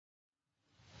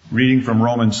Reading from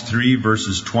Romans 3,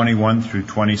 verses 21 through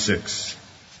 26.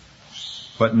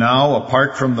 But now,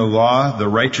 apart from the law, the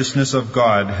righteousness of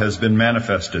God has been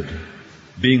manifested,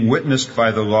 being witnessed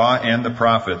by the law and the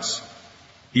prophets,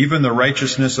 even the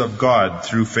righteousness of God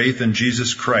through faith in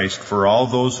Jesus Christ for all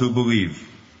those who believe.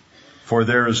 For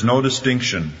there is no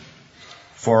distinction.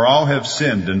 For all have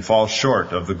sinned and fall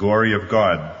short of the glory of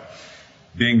God,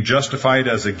 being justified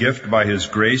as a gift by His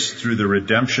grace through the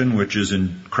redemption which is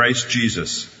in Christ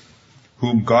Jesus,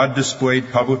 whom God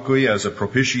displayed publicly as a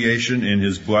propitiation in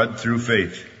His blood through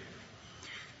faith.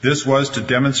 This was to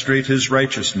demonstrate His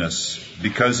righteousness,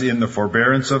 because in the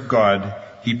forbearance of God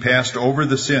He passed over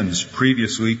the sins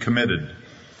previously committed.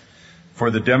 For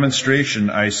the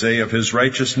demonstration, I say, of His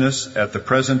righteousness at the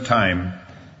present time,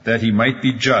 that He might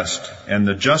be just and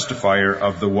the justifier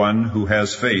of the one who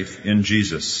has faith in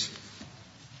Jesus.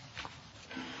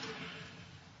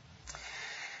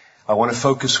 I want to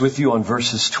focus with you on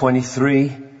verses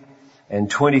 23 and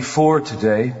 24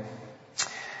 today.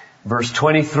 Verse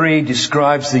 23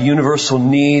 describes the universal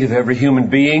need of every human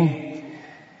being,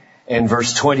 and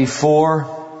verse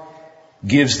 24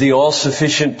 gives the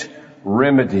all-sufficient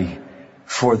remedy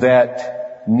for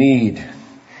that need.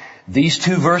 These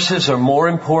two verses are more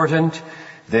important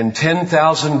than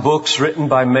 10,000 books written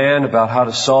by man about how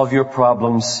to solve your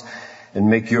problems and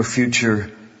make your future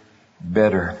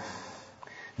better.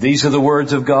 These are the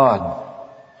words of God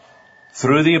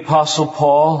through the Apostle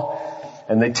Paul,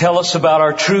 and they tell us about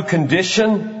our true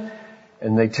condition,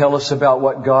 and they tell us about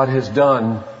what God has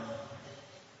done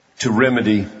to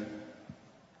remedy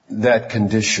that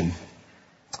condition.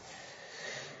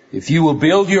 If you will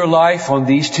build your life on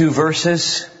these two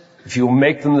verses, if you will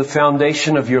make them the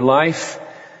foundation of your life,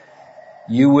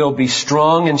 you will be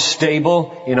strong and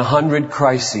stable in 100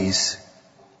 crises.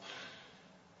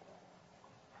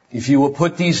 If you will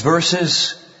put these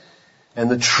verses and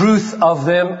the truth of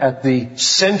them at the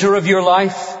center of your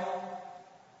life,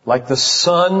 like the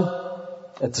sun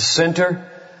at the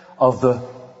center of the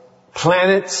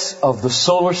planets of the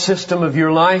solar system of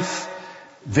your life,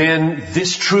 then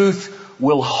this truth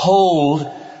will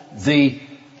hold the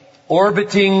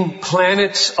orbiting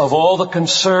planets of all the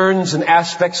concerns and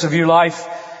aspects of your life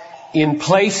in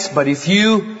place. But if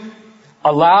you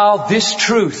allow this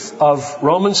truth of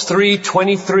Romans 3,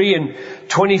 23 and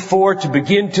 24 to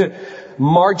begin to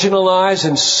marginalize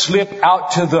and slip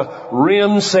out to the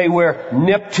rim, say where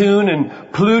Neptune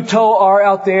and Pluto are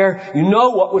out there, you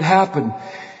know what would happen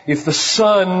if the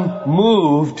sun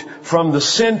moved from the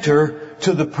center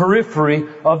to the periphery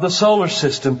of the solar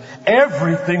system.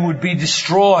 Everything would be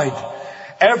destroyed.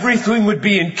 Everything would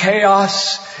be in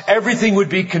chaos. Everything would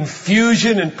be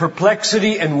confusion and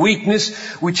perplexity and weakness,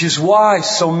 which is why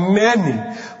so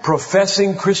many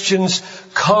professing Christians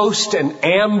coast and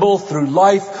amble through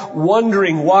life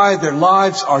wondering why their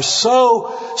lives are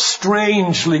so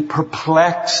strangely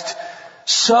perplexed,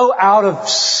 so out of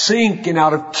sync and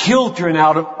out of kilter and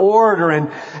out of order,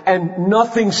 and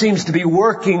nothing seems to be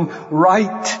working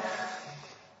right.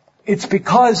 It's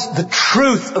because the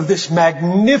truth of this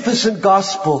magnificent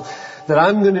gospel that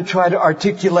I'm going to try to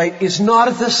articulate is not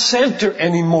at the center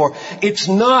anymore. It's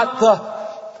not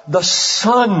the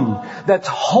sun that's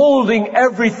holding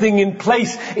everything in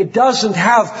place. It doesn't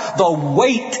have the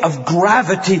weight of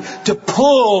gravity to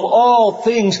pull all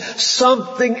things.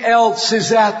 Something else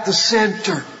is at the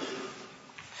center.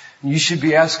 You should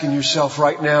be asking yourself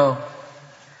right now,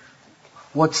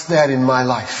 what's that in my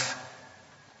life?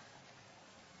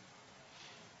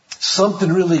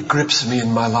 Something really grips me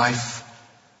in my life.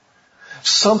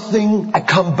 Something I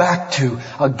come back to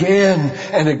again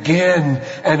and again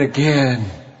and again.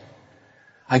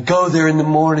 I go there in the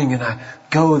morning and I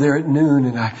go there at noon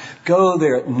and I go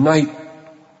there at night,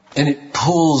 and it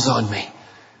pulls on me.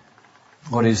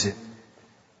 What is it?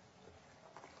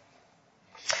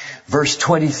 Verse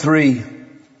 23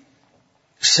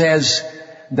 says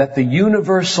that the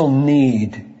universal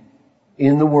need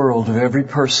in the world of every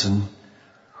person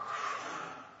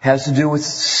has to do with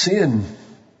sin.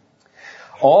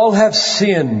 All have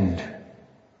sinned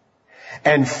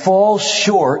and fall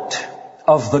short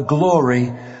of the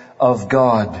glory of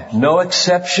God. No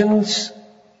exceptions.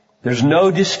 There's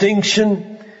no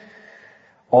distinction.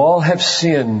 All have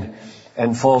sinned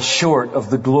and fall short of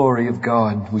the glory of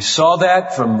God. We saw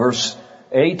that from verse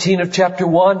 18 of chapter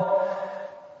 1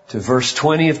 to verse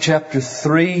 20 of chapter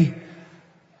 3.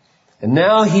 And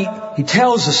now he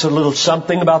tells us a little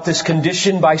something about this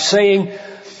condition by saying,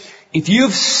 if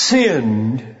you've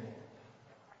sinned,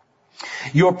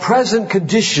 your present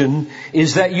condition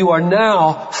is that you are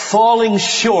now falling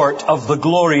short of the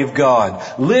glory of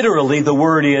God. Literally, the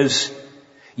word is,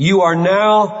 you are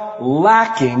now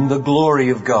lacking the glory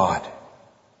of God.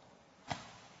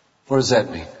 What does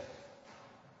that mean?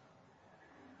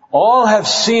 All have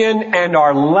sinned and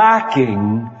are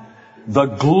lacking the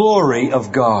glory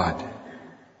of God.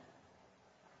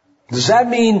 Does that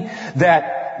mean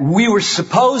that we were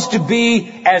supposed to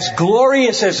be as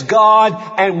glorious as God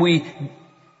and we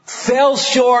fell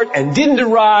short and didn't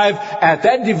arrive at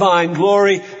that divine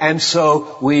glory, and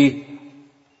so we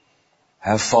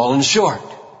have fallen short?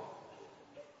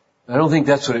 I don't think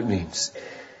that's what it means.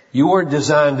 You weren't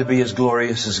designed to be as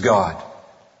glorious as God.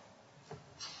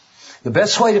 The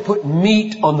best way to put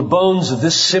meat on the bones of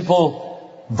this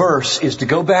simple verse is to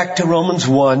go back to Romans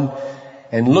 1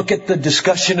 and look at the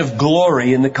discussion of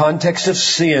glory in the context of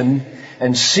sin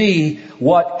and see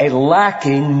what a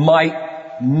lacking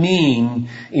might mean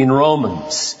in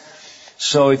Romans.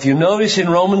 So if you notice in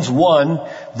Romans 1,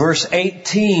 verse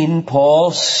 18,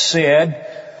 Paul said,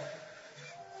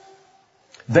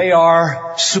 they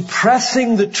are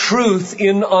suppressing the truth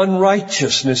in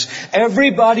unrighteousness.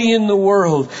 Everybody in the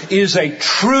world is a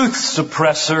truth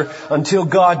suppressor until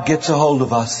God gets a hold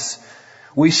of us.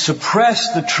 We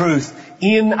suppress the truth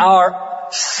in our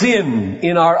sin,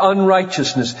 in our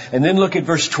unrighteousness. And then look at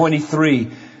verse 23.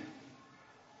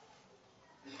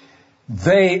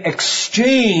 They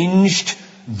exchanged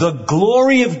the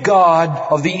glory of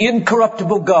God, of the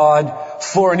incorruptible God,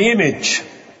 for an image.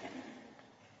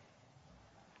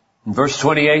 In verse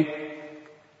 28,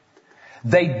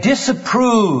 they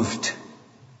disapproved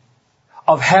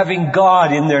of having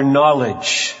God in their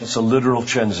knowledge. That's a literal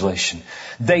translation.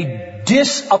 They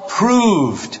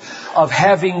disapproved of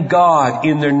having God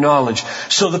in their knowledge.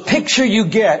 So the picture you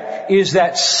get is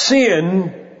that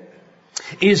sin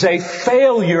is a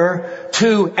failure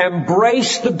to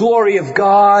embrace the glory of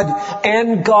God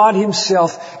and God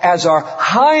Himself as our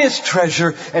highest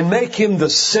treasure and make Him the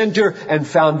center and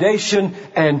foundation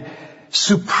and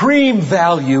supreme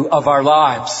value of our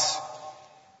lives.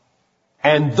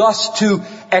 And thus to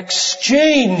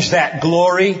exchange that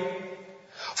glory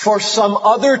for some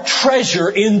other treasure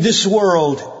in this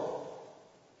world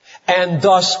and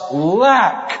thus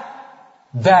lack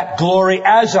that glory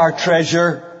as our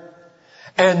treasure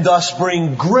and thus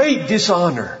bring great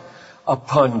dishonor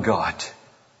upon God.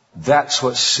 That's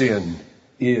what sin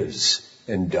is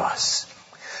and does.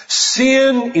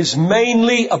 Sin is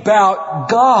mainly about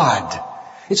God.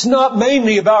 It's not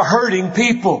mainly about hurting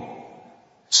people.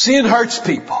 Sin hurts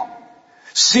people.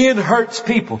 Sin hurts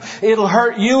people. It'll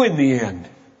hurt you in the end.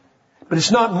 But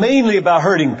it's not mainly about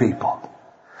hurting people.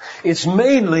 It's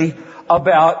mainly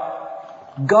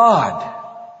about God.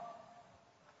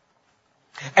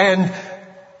 And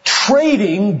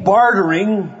trading,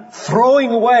 bartering,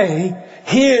 throwing away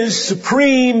His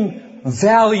supreme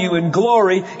value and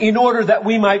glory in order that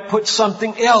we might put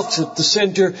something else at the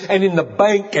center and in the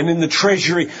bank and in the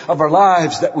treasury of our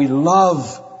lives that we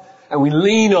love and we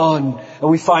lean on and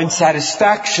we find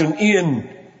satisfaction in.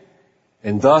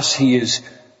 And thus He is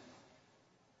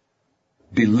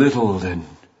belittled and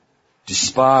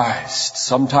despised,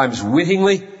 sometimes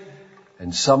wittingly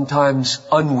and sometimes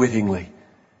unwittingly,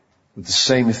 with the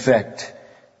same effect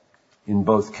in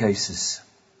both cases.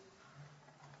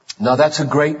 Now that's a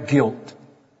great guilt.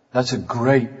 That's a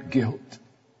great guilt.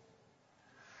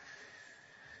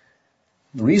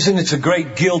 The reason it's a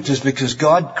great guilt is because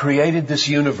God created this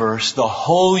universe, the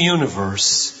whole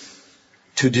universe,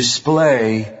 to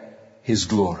display His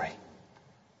glory.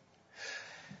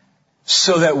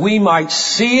 So that we might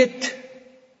see it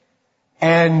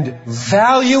and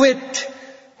value it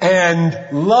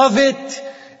and love it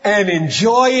and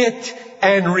enjoy it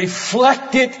and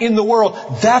reflect it in the world.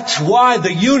 That's why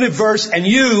the universe and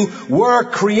you were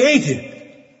created.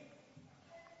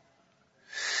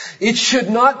 It should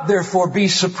not, therefore, be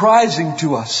surprising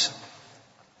to us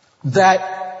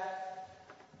that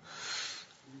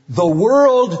the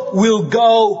world will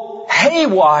go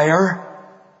haywire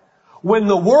when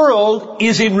the world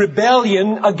is in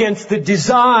rebellion against the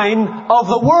design of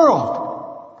the world.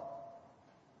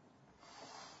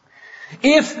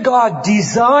 If God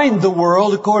designed the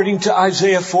world, according to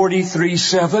Isaiah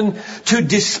 43:7, to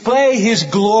display His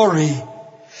glory,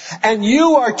 and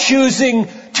you are choosing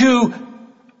to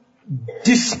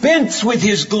dispense with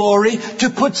His glory, to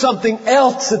put something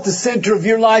else at the center of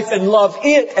your life and love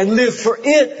it and live for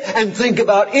it and think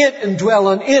about it and dwell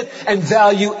on it and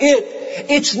value it,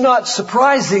 it's not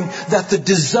surprising that the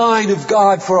design of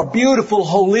God for a beautiful,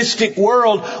 holistic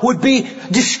world would be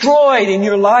destroyed in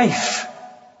your life.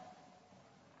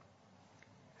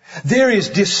 There is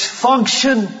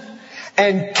dysfunction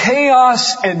and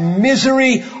chaos and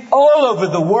misery all over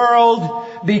the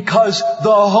world because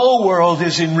the whole world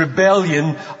is in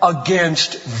rebellion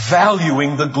against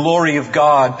valuing the glory of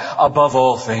God above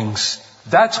all things.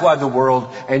 That's why the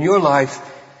world and your life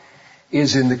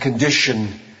is in the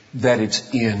condition that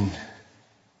it's in.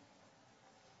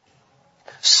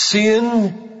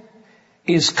 Sin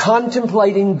is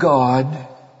contemplating God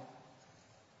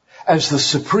as the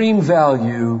supreme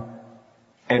value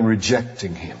and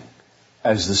rejecting Him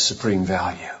as the supreme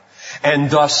value. And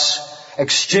thus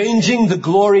exchanging the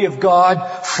glory of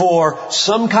God for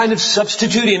some kind of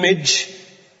substitute image.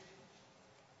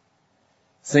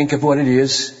 Think of what it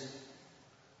is.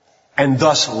 And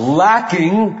thus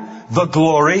lacking the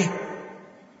glory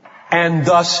and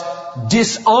thus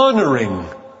dishonoring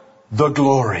the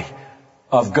glory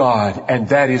of God. And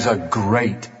that is a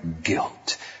great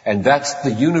guilt. And that's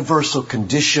the universal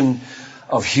condition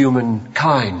of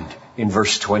humankind in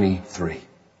verse 23.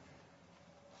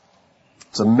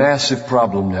 It's a massive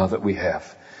problem now that we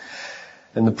have.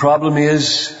 And the problem is,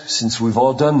 since we've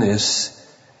all done this,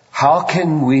 how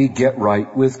can we get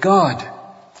right with God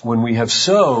when we have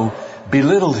so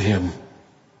belittled Him?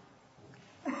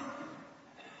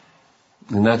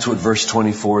 And that's what verse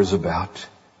 24 is about.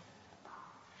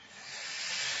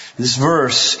 This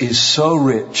verse is so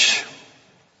rich.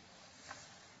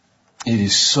 It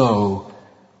is so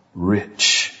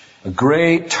rich. A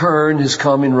great turn has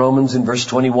come in Romans in verse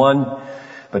 21.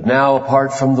 But now,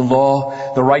 apart from the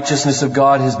law, the righteousness of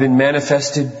God has been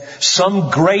manifested. Some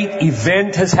great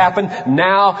event has happened.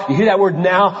 Now, you hear that word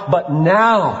now? But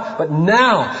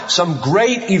now, some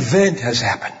great event has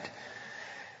happened.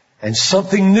 And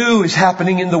something new is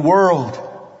happening in the world.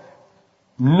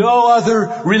 No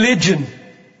other religion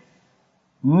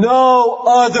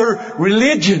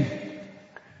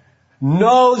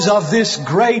knows of this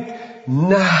great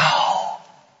now.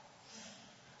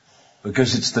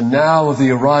 Because it's the now of the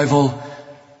arrival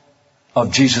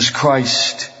of Jesus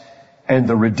Christ and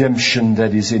the redemption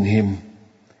that is in Him.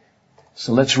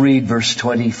 So let's read verse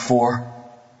 24.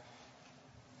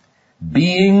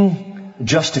 Being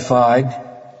justified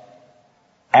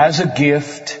as a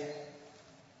gift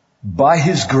by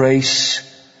His grace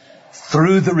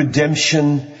through the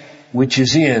redemption which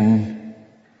is in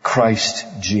Christ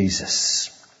Jesus.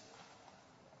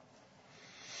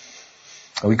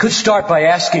 We could start by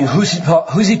asking,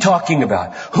 who's he talking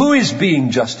about? Who is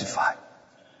being justified?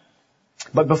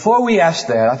 But before we ask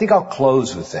that, I think I'll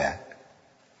close with that.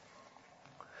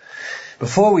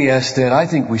 Before we ask that, I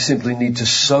think we simply need to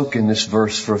soak in this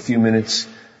verse for a few minutes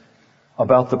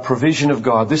about the provision of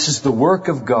God. This is the work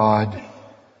of God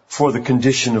for the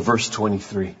condition of verse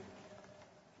 23.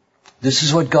 This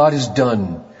is what God has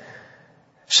done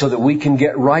so that we can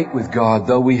get right with God,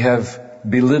 though we have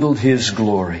belittled His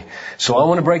glory. So I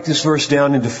want to break this verse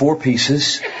down into 4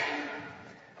 pieces.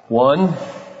 1,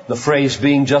 the phrase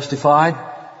being justified.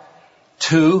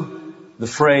 2, the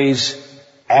phrase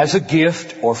as a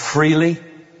gift or freely.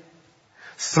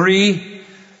 3,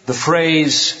 the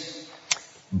phrase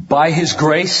by His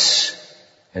grace.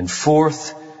 And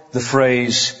 4th, the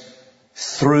phrase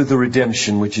through the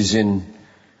redemption which is in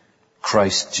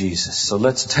Christ Jesus. So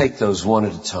let's take those one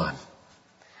at a time.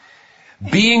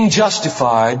 Being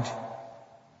justified.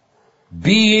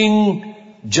 Being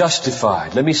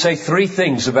justified. Let me say 3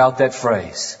 things about that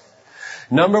phrase.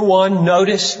 Number 1,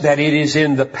 notice that it is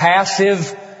in the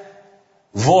passive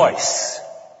voice.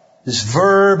 This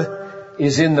verb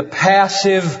is in the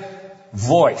passive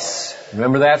voice.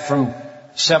 Remember that from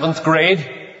 7th grade?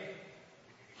 I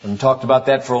haven't talked about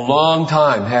that for a long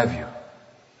time, have you?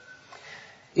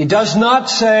 It does not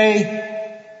say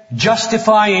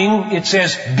justifying, it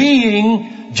says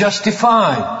being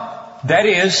justified. That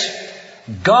is,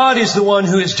 God is the one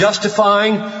who is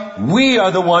justifying. We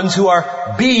are the ones who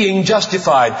are being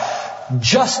justified.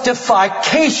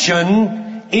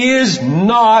 Justification is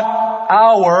not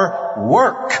our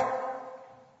work.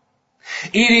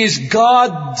 It is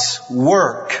God's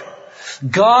work.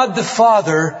 God the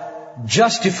Father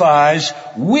justifies.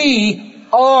 We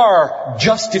are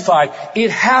justified.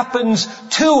 It happens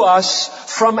to us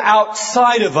from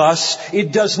outside of us.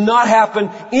 It does not happen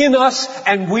in us,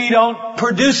 and we don't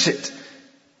produce it.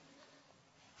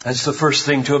 That's the first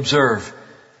thing to observe.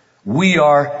 We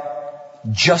are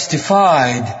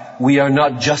justified. We are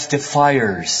not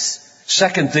justifiers.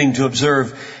 Second thing to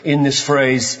observe in this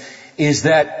phrase is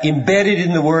that embedded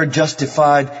in the word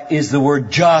justified is the word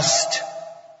just,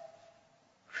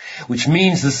 which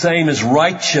means the same as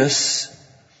righteous,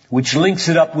 which links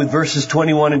it up with verses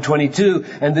 21 and 22.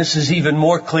 And this is even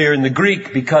more clear in the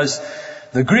Greek, because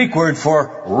the Greek word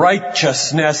for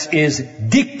righteousness is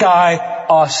dikaios.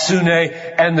 asune,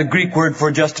 and the Greek word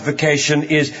for justification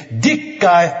is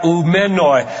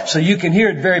dikaioumenoi. So you can hear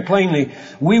it very plainly.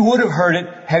 We would have heard it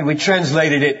had we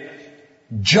translated it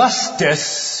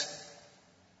justice,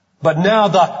 but now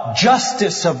the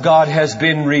justice of God has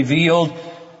been revealed,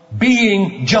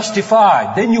 being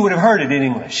justified. Then you would have heard it in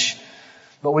English.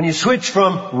 But when you switch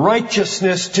from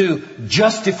righteousness to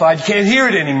justified, you can't hear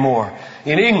it anymore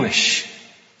in English.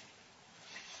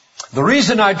 The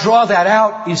reason I draw that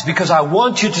out is because I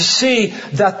want you to see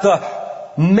that the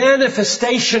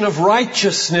manifestation of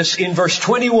righteousness in verse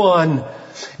 21,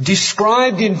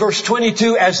 described in verse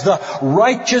 22 as the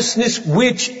righteousness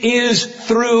which is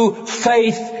through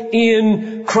faith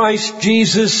in Christ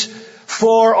Jesus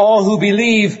for all who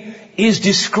believe, is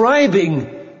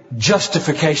describing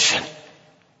justification.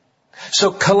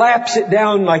 So collapse it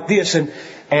down like this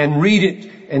and read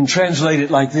it and translate it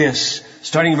like this.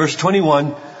 Starting in verse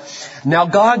 21. Now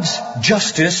God's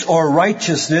justice or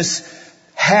righteousness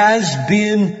has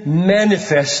been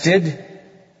manifested.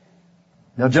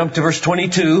 Now jump to verse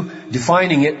 22,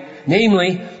 defining it.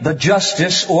 Namely, the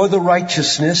justice or the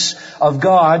righteousness of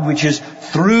God, which is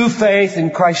through faith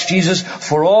in Christ Jesus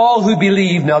for all who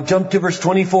believe. Now jump to verse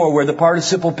 24, where the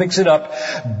participle picks it up.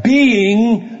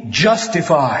 Being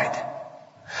justified.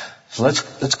 So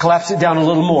let's collapse it down a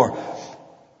little more.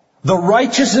 The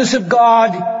righteousness of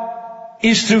God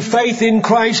is through faith in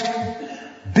Christ,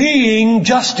 being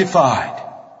justified.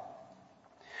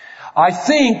 I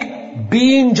think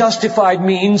being justified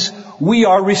means we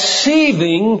are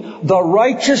receiving the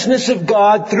righteousness of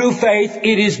God through faith.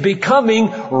 It is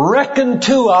becoming reckoned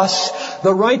to us.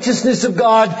 The righteousness of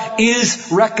God is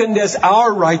reckoned as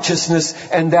our righteousness,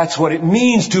 and that's what it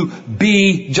means to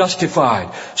be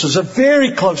justified. So there's a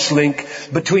very close link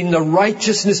between the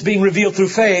righteousness being revealed through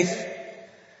faith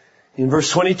in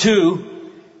verse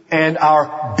 22 and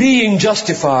our being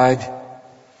justified,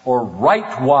 or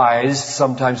right-wise.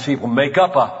 Sometimes people make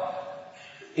up a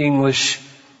English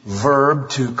verb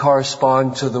to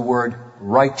correspond to the word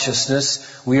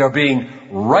righteousness. We are being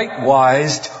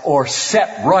right-wised or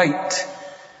set right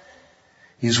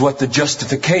is what the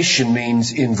justification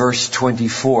means in verse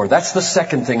 24. That's the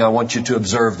second thing I want you to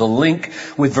observe, the link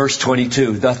with verse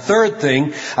 22. The third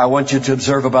thing I want you to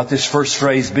observe about this first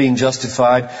phrase, being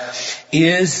justified,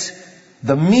 is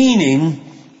the meaning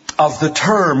of the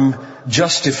term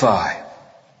justify.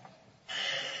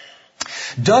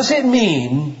 Does it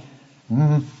mean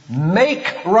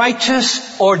make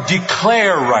righteous or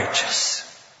declare righteous?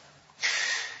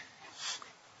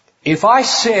 If I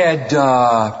said,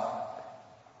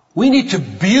 we need to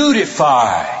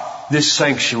beautify this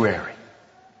sanctuary,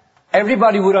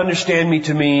 everybody would understand me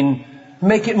to mean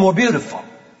make it more beautiful.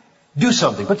 Do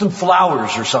something. Put some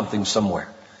flowers or something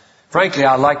somewhere. Frankly,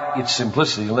 I like its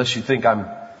simplicity, unless you think I'm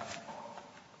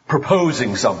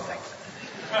proposing something.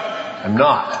 I'm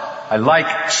not. I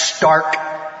like stark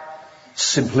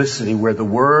simplicity where the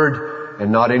word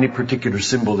and not any particular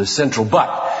symbol is central.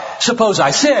 But suppose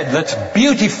I said, let's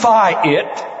beautify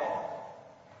it,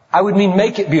 I would mean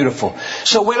make it beautiful.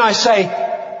 So when I say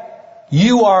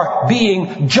you are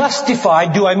being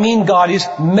justified, do I mean God is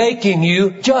making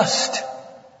you just?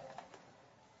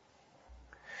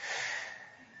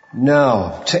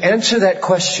 Now, to answer that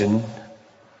question,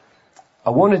 I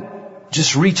want to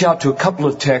just reach out to a couple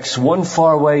of texts, one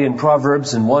far away in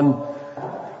Proverbs and one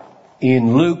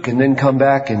in Luke, and then come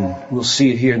back and we'll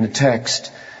see it here in the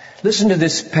text. Listen to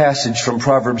this passage from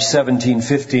Proverbs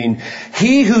 17:15.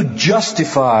 He who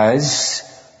justifies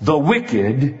the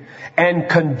wicked and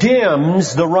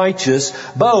condemns the righteous,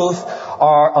 both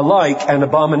are alike an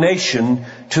abomination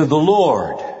to the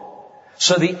Lord.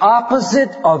 So the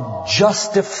opposite of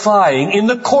justifying in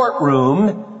the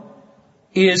courtroom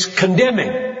is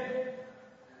condemning.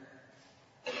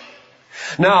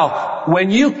 Now, when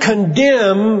you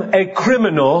condemn a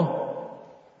criminal,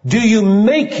 do you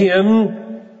make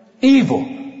him evil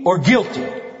or guilty?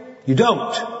 You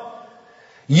don't.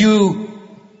 You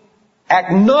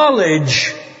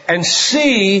acknowledge and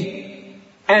see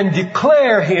and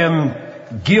declare him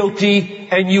guilty,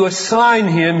 and you assign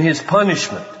him his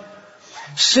punishment.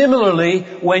 Similarly,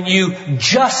 when you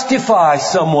justify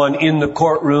someone in the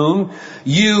courtroom,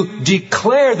 you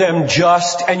declare them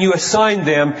just and you assign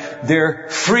them their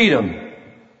freedom.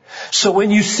 So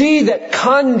when you see that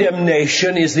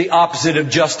condemnation is the opposite of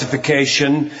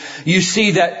justification, you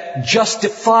see that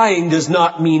justifying does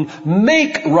not mean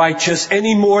make righteous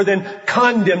any more than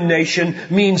condemnation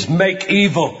means make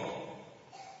evil.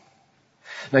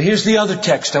 Now here's the other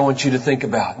text I want you to think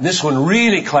about. This one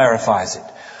really clarifies it.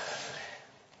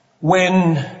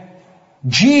 When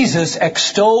Jesus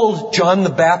extolled John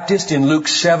the Baptist in Luke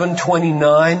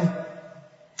 7:29,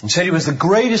 and said he was the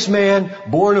greatest man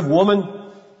born of woman.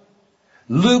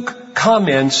 Luke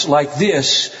comments like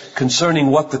this concerning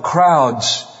what the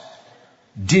crowds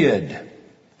did.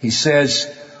 He says,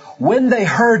 when they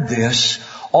heard this,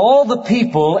 all the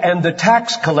people and the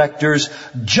tax collectors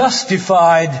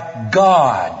justified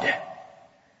God,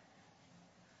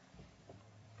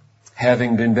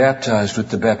 having been baptized with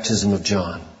the baptism of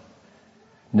John.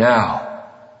 Now,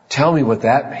 tell me what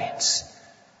that means.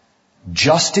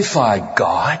 Justify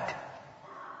God?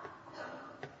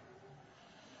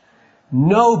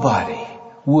 Nobody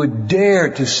would dare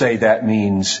to say that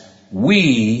means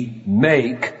we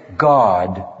make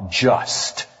God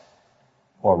just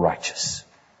or righteous.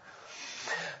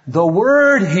 The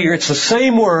word here, it's the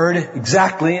same word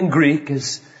exactly in Greek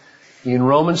as in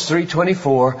Romans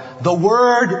 3:24. The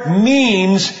word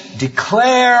means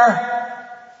declare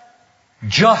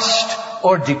just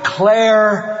or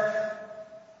declare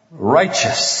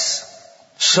righteous.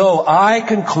 So I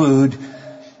conclude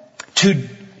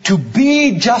to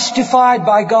be justified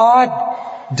by God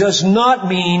does not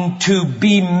mean to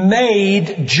be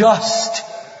made just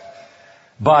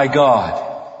by God.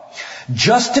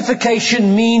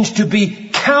 Justification means to be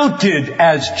counted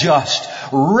as just,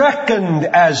 reckoned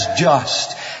as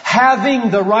just,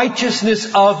 having the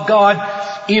righteousness of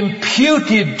God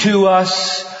imputed to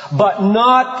us, but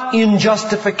not in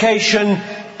justification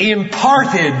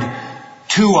imparted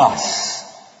to us.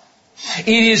 It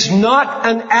is not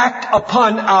an act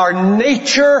upon our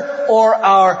nature or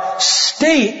our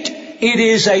state. It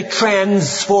is a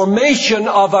transformation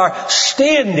of our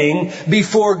standing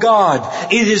before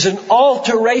God. It is an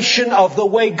alteration of the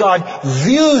way God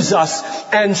views us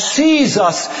and sees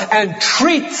us and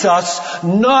treats us,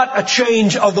 not a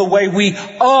change of the way we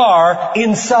are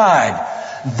inside.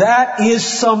 That is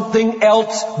something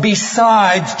else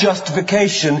besides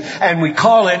justification, and we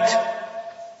call it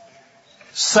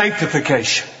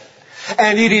sanctification.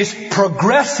 And it is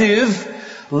progressive,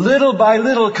 little by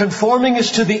little conforming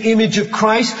us to the image of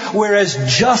Christ,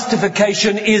 whereas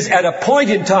justification is at a point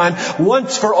in time,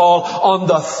 once for all, on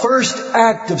the first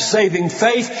act of saving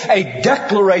faith. A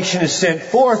declaration is sent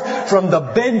forth from the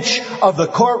bench of the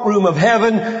courtroom of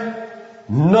heaven,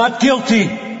 not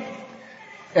guilty.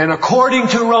 And according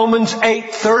to Romans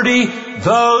 8:30,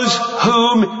 those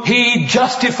whom He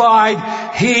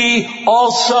justified, He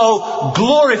also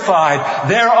glorified.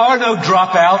 There are no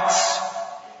dropouts.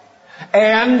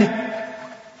 And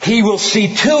He will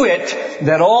see to it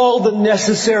that all the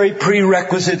necessary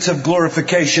prerequisites of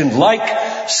glorification,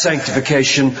 like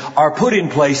sanctification, are put in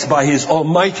place by His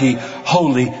almighty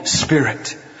Holy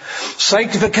Spirit.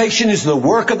 Sanctification is the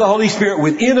work of the Holy Spirit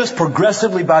within us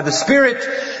progressively by the Spirit.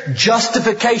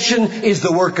 Justification is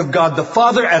the work of God the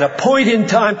Father at a point in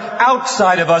time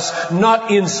outside of us, not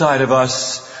inside of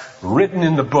us. Written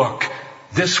in the book,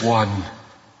 this one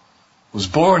was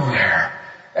born there,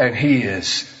 and he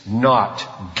is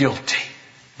not guilty.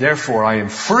 Therefore, I am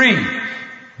free,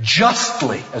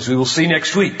 justly, as we will see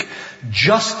next week,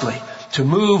 justly to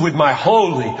move with my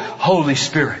Holy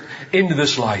Spirit into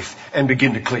this life and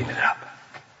begin to clean it up.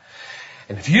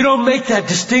 And if you don't make that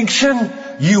distinction,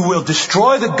 you will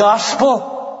destroy the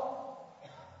gospel,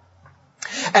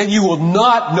 and you will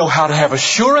not know how to have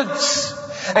assurance,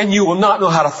 and you will not know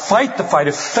how to fight the fight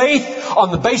of faith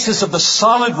on the basis of the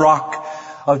solid rock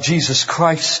of Jesus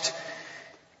Christ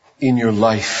in your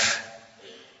life.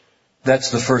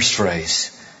 That's the first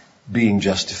phrase, being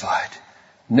justified.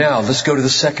 Now, let's go to the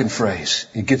second phrase.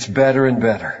 It gets better and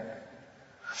better.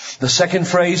 The second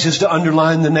phrase is to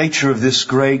underline the nature of this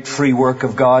great free work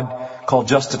of God called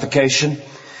justification.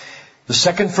 The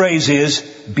second phrase is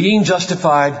being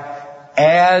justified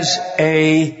as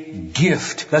a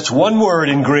gift. That's one word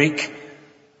in Greek.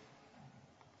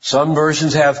 Some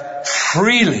versions have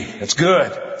freely. That's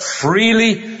good.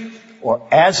 Freely or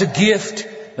as a gift.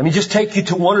 Let me just take you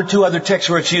to one or two other texts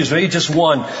where it's used. Maybe just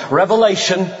one.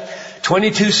 Revelation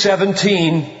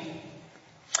 22:17.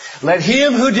 Let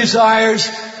him who desires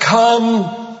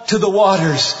come to the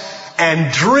waters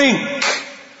and drink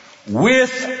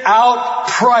without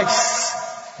price.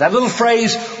 That little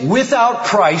phrase, without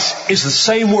price, is the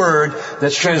same word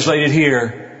that's translated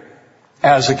here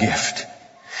as a gift.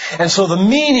 And so the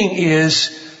meaning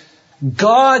is,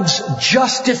 God's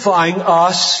justifying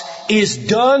us is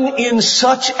done in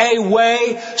such a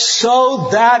way so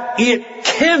that it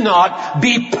cannot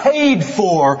be paid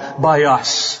for by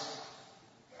us.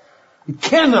 It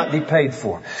cannot be paid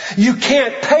for. You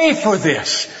can't pay for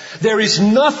this. There is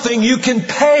nothing you can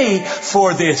pay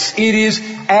for this. It is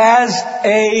as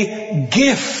a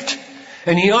gift.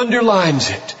 And he underlines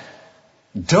it.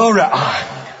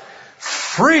 Dora'an.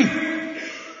 Free.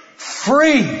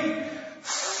 Free.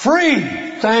 free.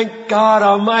 Thank God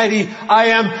Almighty, I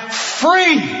am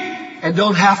free and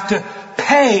don't have to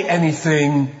pay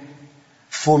anything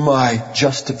for my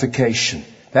justification.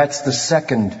 That's the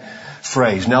second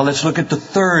phrase. Now let's look at the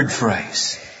third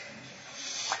phrase.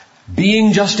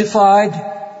 Being justified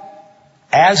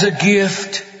as a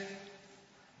gift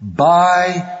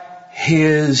by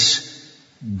His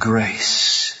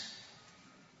grace.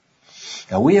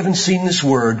 Now we haven't seen this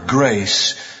word,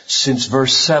 grace, since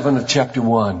verse 7 of chapter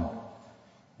 1.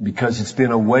 Because it's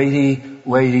been a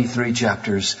weighty 3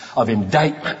 chapters of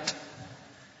indictment.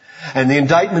 And the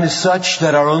indictment is such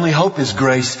that our only hope is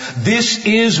grace. This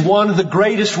is one of the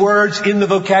greatest words in the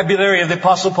vocabulary of the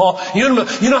Apostle Paul. You know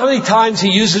how many times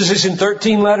he uses this in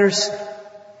 13 letters?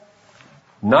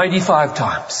 95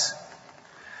 times.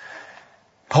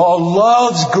 Paul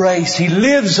loves grace. He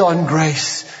lives on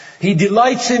grace. He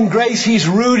delights in grace. He's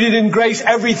rooted in grace.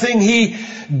 Everything he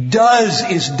does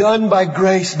is done by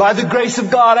grace. By the grace of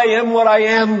God, I am what I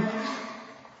am.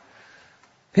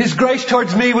 His grace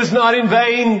towards me was not in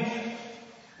vain.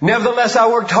 Nevertheless, I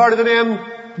worked harder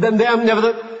than them.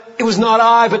 Nevertheless, it was not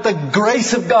I, but the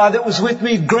grace of God that was with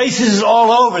me. Grace is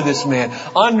all over this man.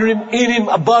 Under him, in him,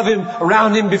 above him,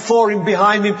 around him, before him,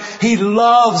 behind him. He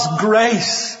loves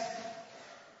grace.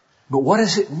 But what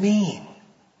does it mean?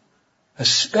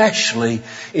 Especially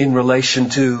in relation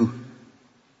to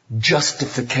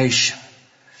justification.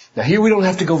 Now here we don't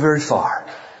have to go very far.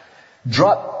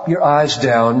 Drop your eyes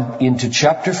down into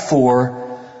chapter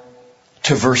 4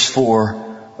 to verse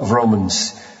 4 of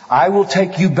Romans. I will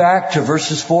take you back to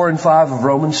verses 4 and 5 of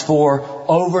Romans 4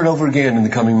 over and over again in the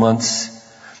coming months,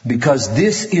 because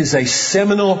this is a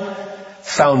seminal,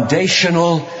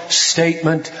 foundational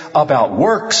statement about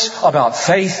works, about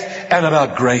faith, and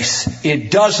about grace. It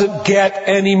doesn't get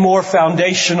any more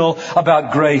foundational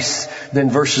about grace than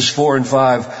verses 4 and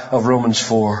 5 of Romans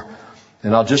 4.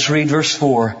 And I'll just read verse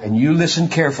 4, and you listen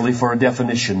carefully for a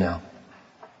definition now.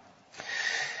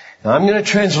 Now I'm going to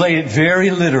translate it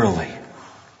very literally.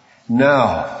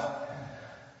 Now,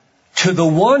 to the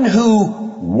one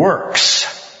who works,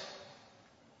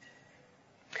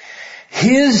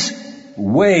 his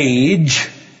wage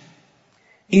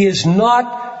is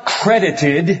not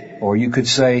credited, or you could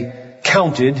say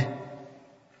counted,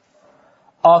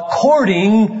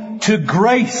 according to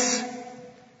grace.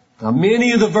 Now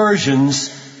many of the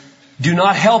versions do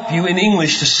not help you in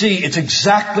English to see it's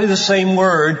exactly the same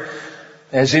word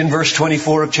as in verse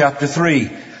 24 of chapter 3.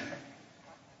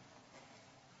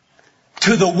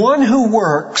 To the one who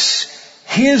works,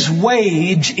 his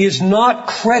wage is not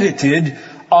credited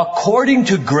according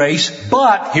to grace,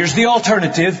 but here's the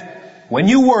alternative. When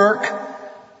you work,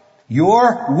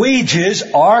 your wages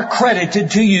are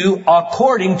credited to you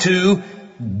according to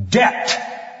debt.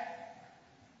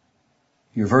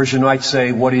 Your version might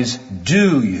say, what is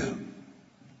due you?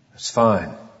 That's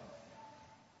fine.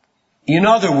 In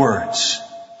other words,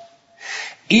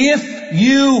 if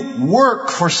you work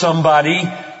for somebody,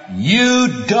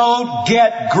 you don't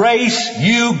get grace,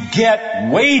 you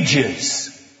get wages.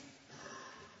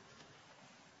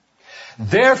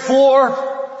 Therefore,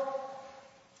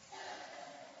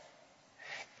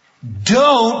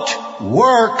 don't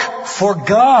work for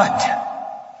God.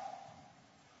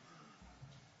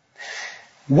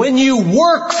 When you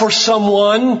work for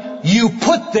someone, you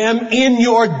put them in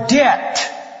your debt.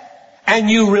 And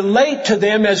you relate to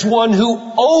them as one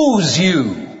who owes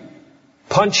you.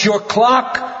 Punch your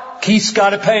clock. Keith's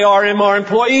got to pay our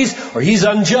employees, or he's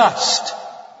unjust.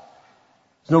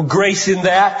 There's no grace in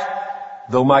that.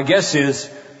 Though my guess is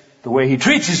the way he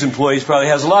treats his employees probably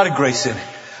has a lot of grace in it.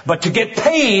 But to get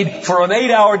paid for an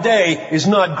 8-hour day is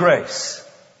not grace.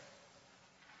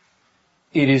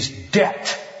 It is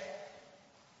debt.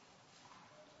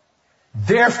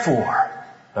 Therefore,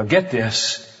 now get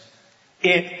this,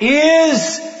 it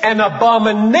is an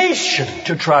abomination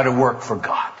to try to work for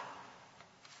God.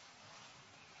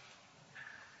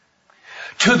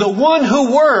 To the one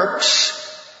who works,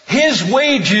 his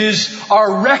wages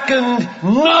are reckoned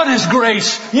not as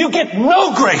grace. You get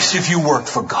no grace if you work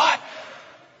for God.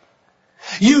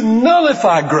 You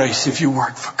nullify grace if you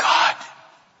work for God.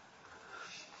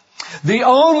 The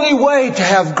only way to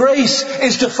have grace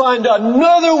is to find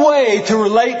another way to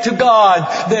relate to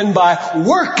God than by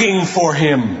working for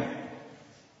Him.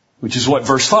 Which is what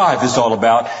verse 5 is all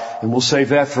about, and we'll save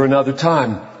that for another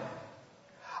time.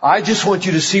 I just want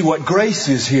you to see what grace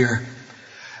is here.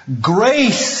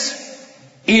 Grace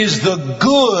is the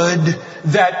good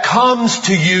that comes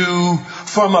to you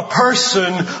from a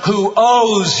person who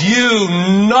owes you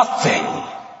nothing.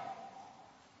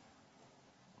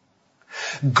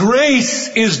 Grace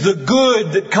is the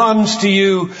good that comes to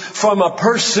you from a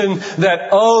person that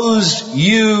owes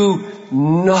you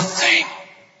nothing.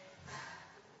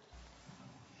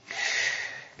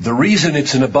 The reason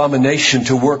it's an abomination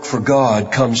to work for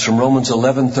God comes from Romans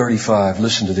 11:35.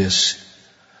 Listen to this.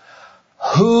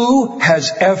 Who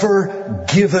has ever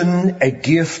given a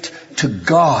gift to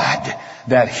God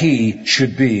that he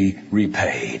should be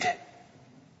repaid?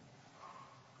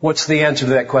 What's the answer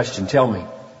to that question? Tell me.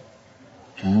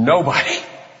 Nobody.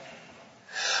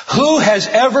 Who has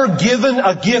ever given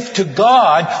a gift to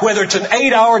God, whether it's an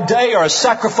 8-hour day or a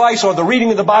sacrifice or the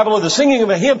reading of the Bible or the singing of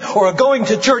a hymn or a going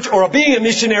to church or a being a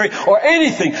missionary or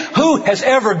anything? Who has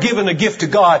ever given a gift to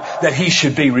God that he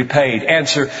should be repaid?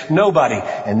 Answer, nobody.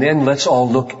 And then let's all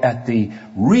look at the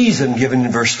reason given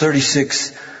in verse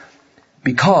 36.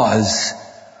 Because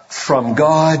from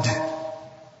God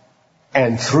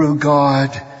and through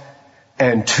God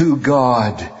and to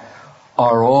God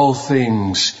are all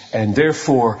things, and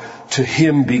therefore to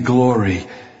Him be glory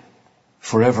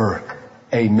forever.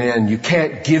 Amen. You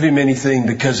can't give Him anything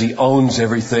because He owns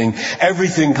everything.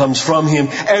 Everything comes from Him.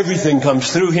 Everything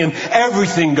comes through Him.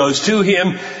 Everything goes to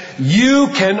Him. You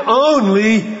can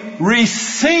only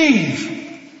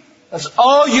receive. That's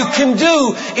all you can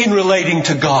do in relating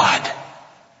to God.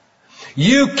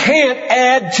 You can't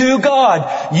add to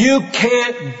God. You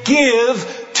can't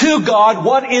give to God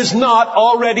what is not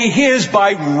already His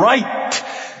by right.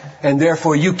 And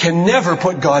therefore you can never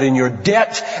put God in your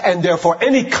debt, and therefore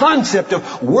any concept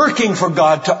of working for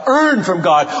God to earn from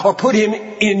God or put Him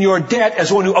in your debt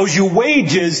as one who owes you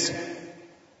wages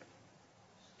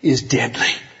is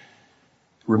deadly.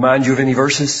 Remind you of any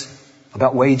verses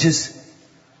about wages?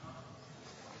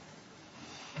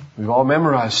 We've all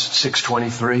memorized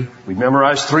 6:23. We've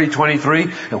memorized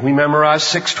 3:23, and we memorized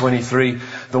 6:23.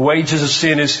 The wages of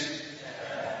sin is,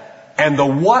 and the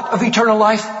what of eternal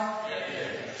life?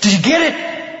 Did you get it?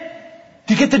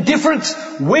 Do you get the difference?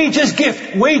 Wages,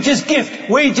 gift, wages, gift,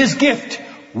 wages, gift.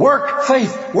 Work,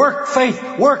 faith, work, faith,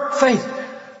 work, faith.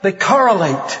 They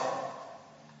correlate.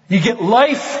 You get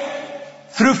life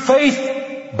through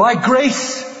faith by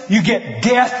grace. You get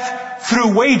death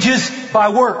through wages by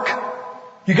work.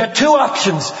 You got two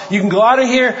options. You can go out of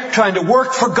here trying to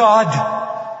work for God,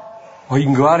 or you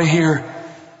can go out of here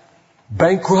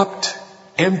bankrupt,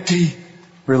 empty,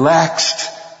 relaxed,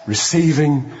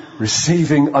 receiving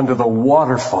under the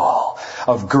waterfall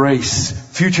of grace,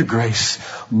 future grace,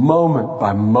 moment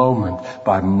by moment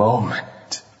by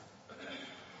moment,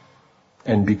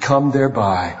 and become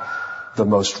thereby the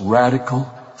most radical,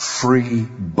 free,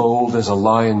 bold as a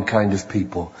lion kind of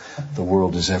people the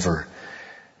world has ever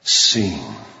seen.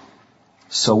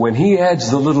 So when he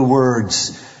adds the little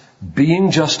words,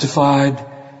 being justified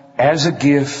as a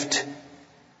gift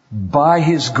by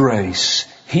His grace,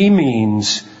 he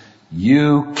means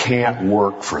you can't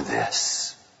work for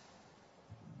this.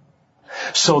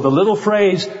 So the little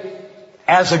phrase,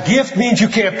 as a gift, means you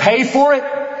can't pay for it,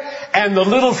 and the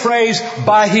little phrase,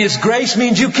 by His grace,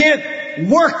 means you can't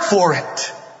work for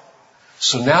it.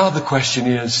 So now the question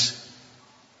is,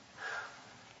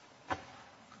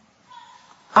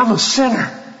 I'm a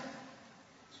sinner.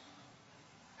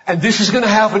 And this is going to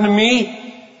happen to me.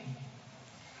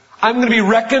 I'm going to be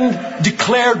reckoned,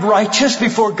 declared righteous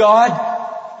before God,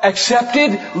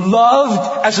 accepted,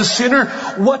 loved as a sinner.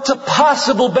 What's a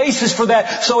possible basis for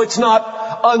that? So it's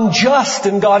not unjust,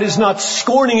 and God is not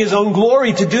scorning His own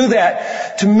glory to do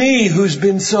that to me who's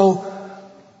been so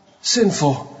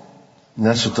sinful. And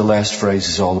that's what the last phrase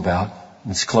is all about.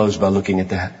 Let's close by looking at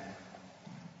that.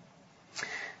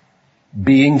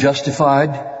 Being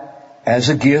justified as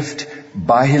a gift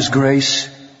by His grace,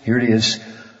 here it is,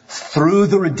 through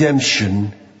the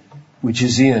redemption which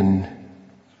is in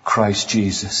Christ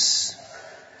Jesus.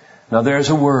 Now there's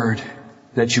a word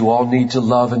that you all need to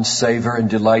love and savor and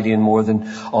delight in more than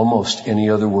almost any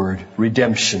other word.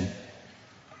 Redemption.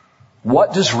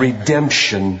 What does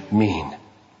redemption mean?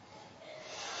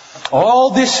 All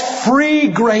this free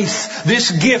grace,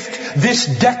 this gift, this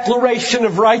declaration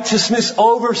of righteousness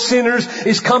over sinners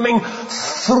is coming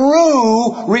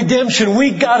through redemption.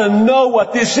 We gotta know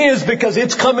what this is because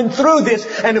it's coming through this.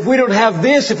 And if we don't have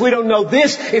this, if we don't know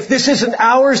this, if this isn't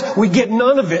ours, we get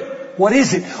none of it. What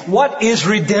is it? What is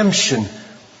redemption?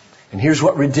 And here's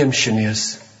what redemption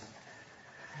is.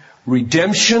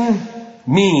 Redemption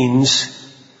means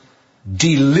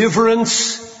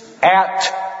deliverance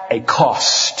at a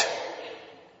cost.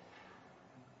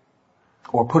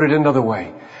 Or put it another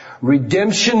way,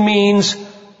 redemption means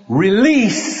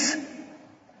release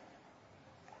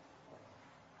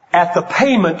at the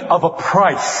payment of a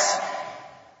price.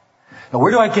 Now,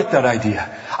 where do I get that idea?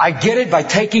 I get it by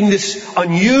taking this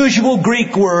unusual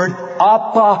Greek word,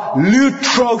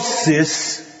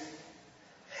 apolutrosis,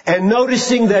 and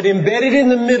noticing that embedded in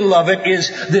the middle of it is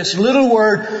this little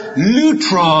word,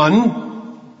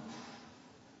 lutron,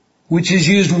 which is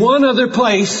used one other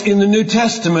place in the New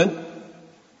Testament,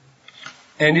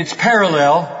 and it's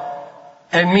parallel,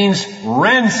 and means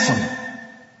ransom.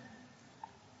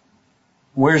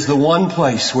 Where's the one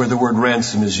place where the word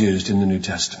ransom is used in the New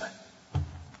Testament?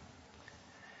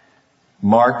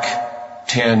 Mark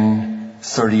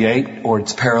 10:38, or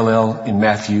its parallel in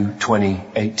Matthew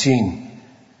 20:18.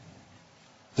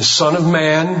 The Son of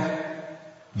Man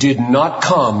did not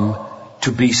come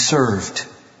to be served,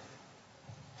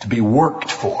 to be worked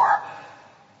for,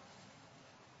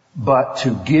 but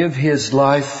to give His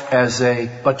life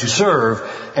but to serve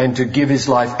and to give His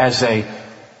life as a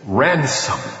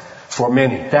ransom for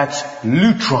many. That's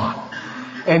lutron.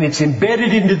 And it's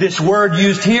embedded into this word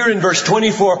used here in verse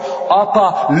 24,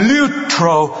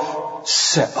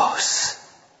 apolutroseos.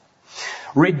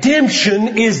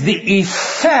 Redemption is the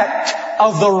effect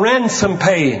of the ransom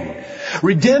paying.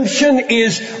 Redemption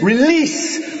is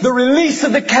release, the release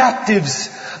of the captives,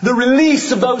 the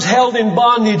release of those held in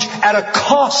bondage at a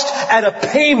cost, at a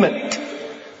payment.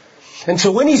 And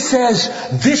so when he says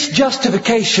this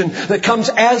justification that comes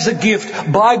as a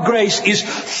gift by grace is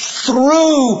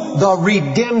through the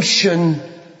redemption,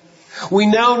 we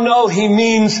now know he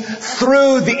means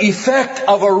through the effect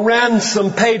of a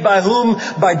ransom paid by whom?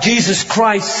 By Jesus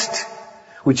Christ.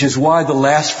 Which is why the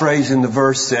last phrase in the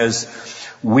verse says,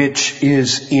 which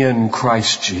is in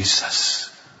Christ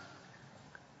Jesus.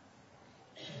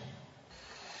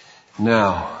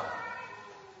 Now,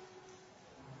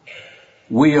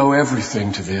 we owe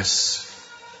everything to this.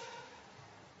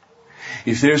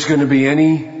 If there's going to be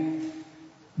any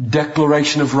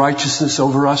declaration of righteousness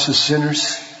over us as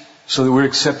sinners, so that we're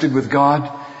accepted with God,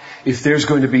 if there's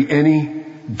going to be any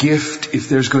gift, if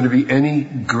there's going to be any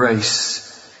grace,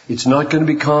 it's not going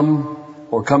to come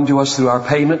to us through our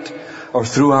payment or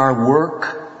through our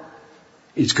work.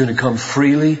 It's going to come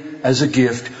freely as a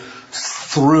gift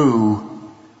through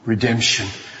redemption.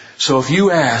 So if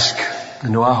you ask,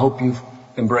 I hope you've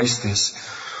embraced this,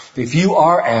 if you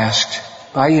are asked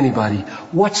by anybody,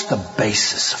 what's the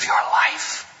basis of your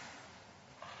life?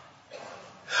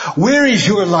 Where is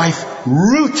your life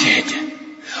rooted?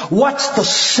 What's the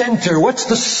center? What's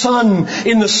the sun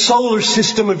in the solar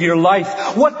system of your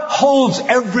life? What holds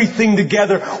everything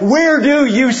together? Where do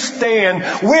you stand?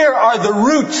 Where are the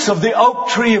roots of the oak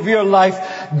tree of your life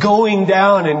going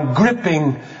down and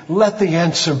gripping? Let the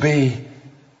answer be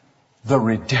the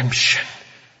redemption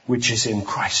which is in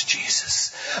Christ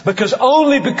Jesus. Because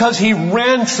only because He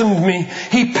ransomed me,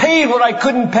 He paid what I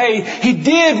couldn't pay, He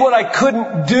did what I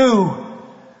couldn't do,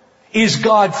 is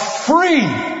God free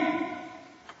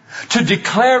to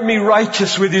declare me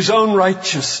righteous with His own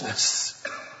righteousness.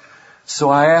 So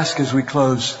I ask as we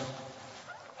close,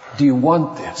 do you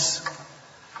want this?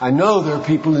 I know there are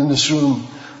people in this room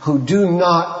who do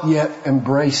not yet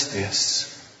embrace this.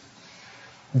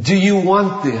 Do you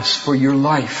want this for your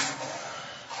life?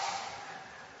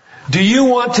 Do you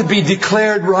want to be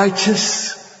declared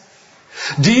righteous?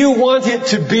 Do you want it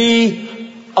to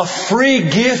be a free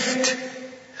gift?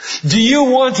 Do you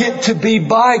want it to be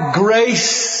by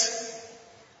grace?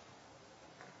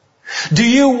 Do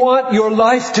you want your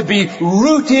life to be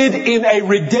rooted in a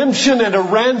redemption and a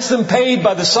ransom paid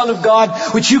by the Son of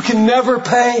God, which you can never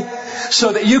pay,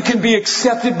 so that you can be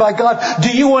accepted by God?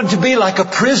 Do you want to be like a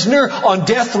prisoner on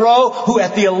death row who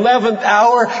at the 11th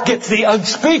hour gets the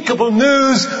unspeakable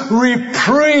news,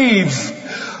 reprieve,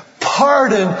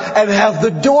 pardon, and have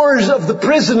the doors of the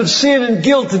prison of sin and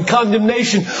guilt and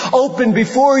condemnation open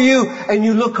before you, and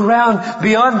you look around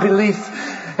beyond belief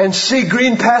and see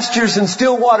green pastures and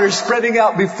still waters spreading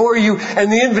out before you,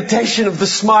 and the invitation of the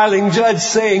smiling judge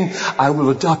saying, I will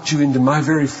adopt you into my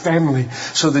very family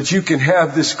so that you can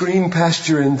have this green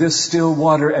pasture and this still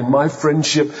water and my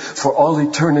friendship for all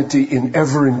eternity in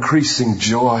ever increasing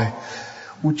joy.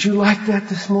 Would you like that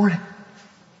this morning?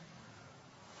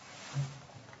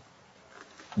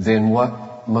 Then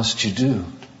what must you do?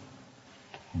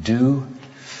 Do?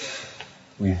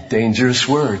 Dangerous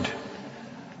word.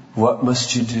 What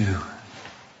must you do?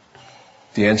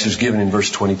 The answer is given in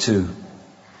verse 22.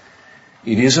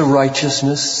 It is a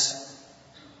righteousness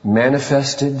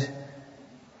manifested,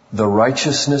 the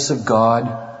righteousness of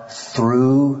God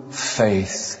through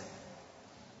faith.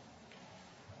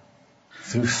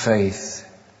 Through faith.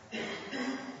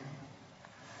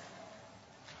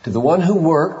 To the one who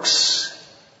works,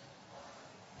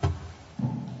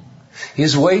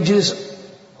 his wages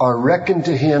are reckoned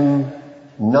to him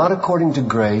not according to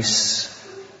grace,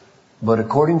 but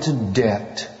according to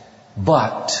debt,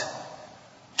 but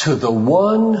to the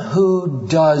one who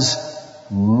does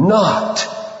not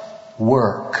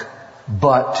work,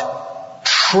 but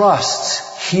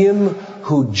trusts Him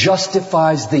who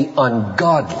justifies the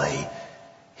ungodly,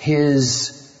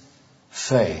 his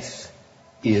faith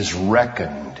is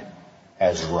reckoned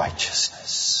as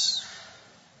righteousness.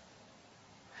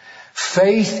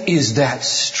 Faith is that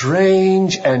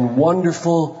strange and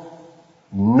wonderful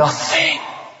nothing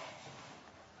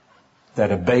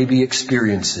that a baby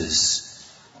experiences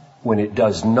when it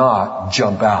does not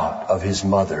jump out of his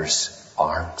mother's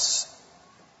arms,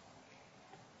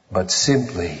 but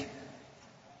simply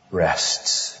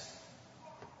rests.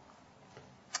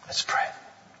 Let's pray.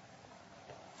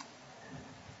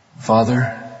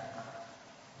 Father,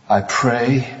 I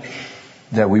pray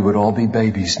that we would all be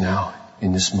babies now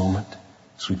in this moment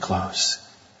as we close.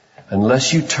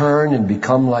 Unless you turn and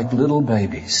become like little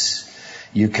babies,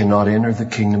 you cannot enter the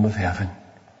kingdom of heaven.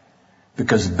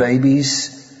 Because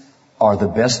babies are the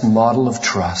best model of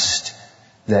trust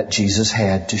that Jesus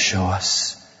had to show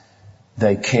us.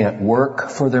 They can't work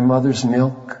for their mother's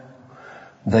milk.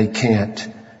 They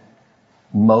can't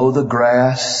mow the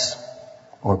grass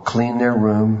or clean their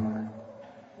room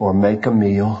or make a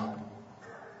meal.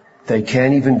 They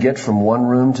can't even get from one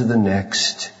room to the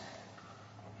next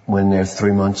when they're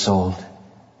 3 months old.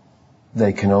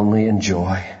 They can only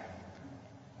enjoy.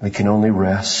 They can only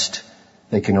rest.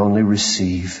 They can only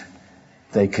receive.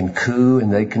 They can coo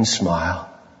and they can smile.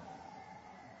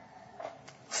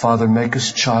 Father, make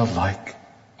us childlike.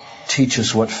 Teach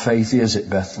us what faith is at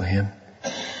Bethlehem.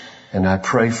 And I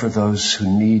pray for those who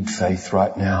need faith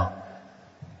right now,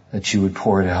 that you would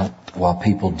pour it out while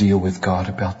people deal with God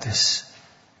about this.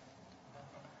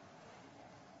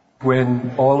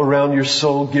 When all around your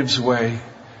soul gives way,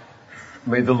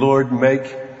 may the Lord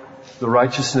make the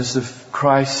righteousness of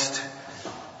Christ,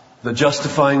 the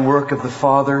justifying work of the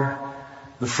Father,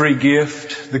 the free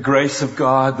gift, the grace of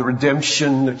God, the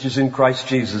redemption which is in Christ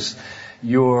Jesus,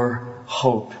 your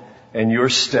hope and your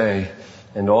stay.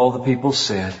 And all the people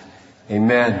said,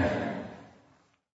 Amen.